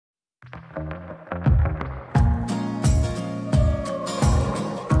When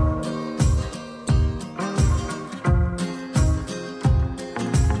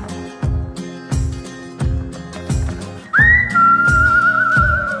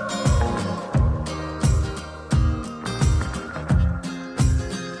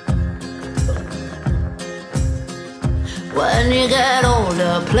you get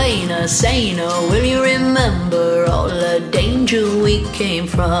older, plainer, saner, will you remember all the danger we came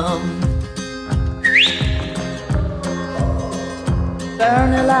from?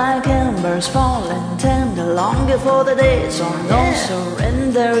 Burning like embers, falling tender, long before the days of no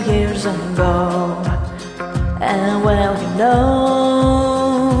surrender years ago. And well, you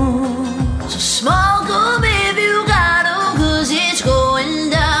know, so smoke up if you got 'em, 'cause it's going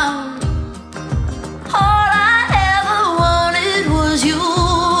down. All I ever wanted was you.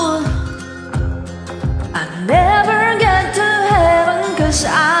 I never get to heaven 'cause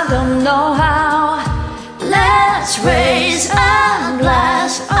I don't know how. Let's raise a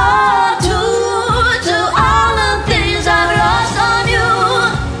glass or two to all the things I've lost on you.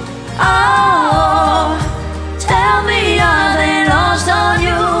 Oh, tell me, are they lost on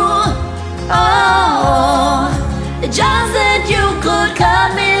you? Oh, just that you could cut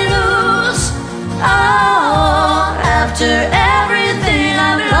me loose. Oh, after everything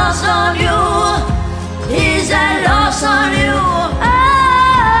I've lost on you, is that lost on you?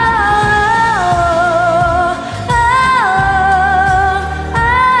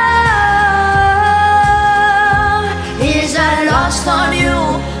 Is that lost on you?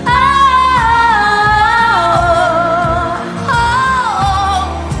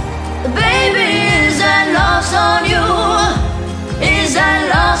 Baby, is that lost on you? Is that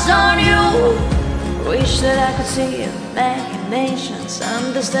lost on you? Wish that I could see your machinations,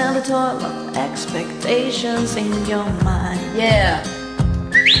 understand the toil of expectations in your mind. Yeah.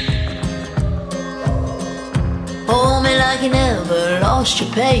 Hold me like you never lost your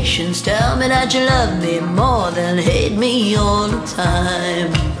patience. Tell me that you love me more than hate me all the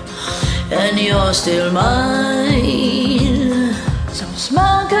time. And you're still mine. So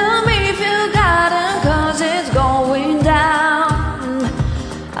smoke at me if you got it, 'cause it's going down.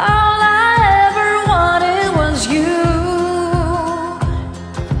 All I ever wanted was you.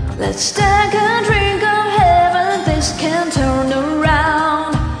 Let's take a drink of heaven, this can turn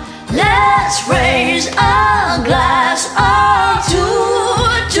around. Let's raise a glass or two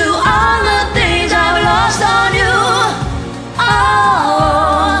to all the things I've lost on you.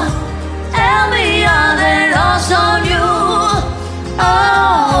 Oh, tell me, are they lost on you?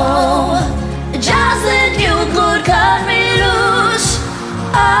 Oh, just that you could cut me loose.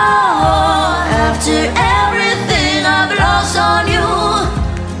 Oh, after everything I've lost on you,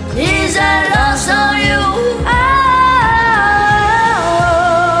 is that lost on you?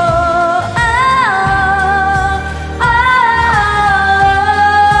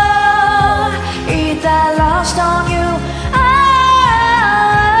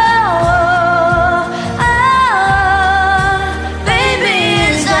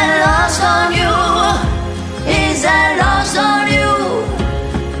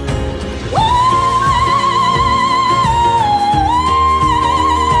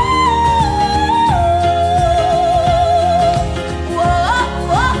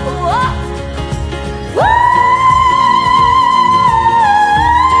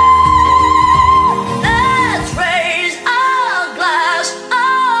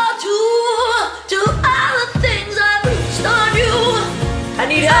 I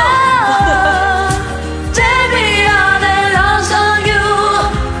need help.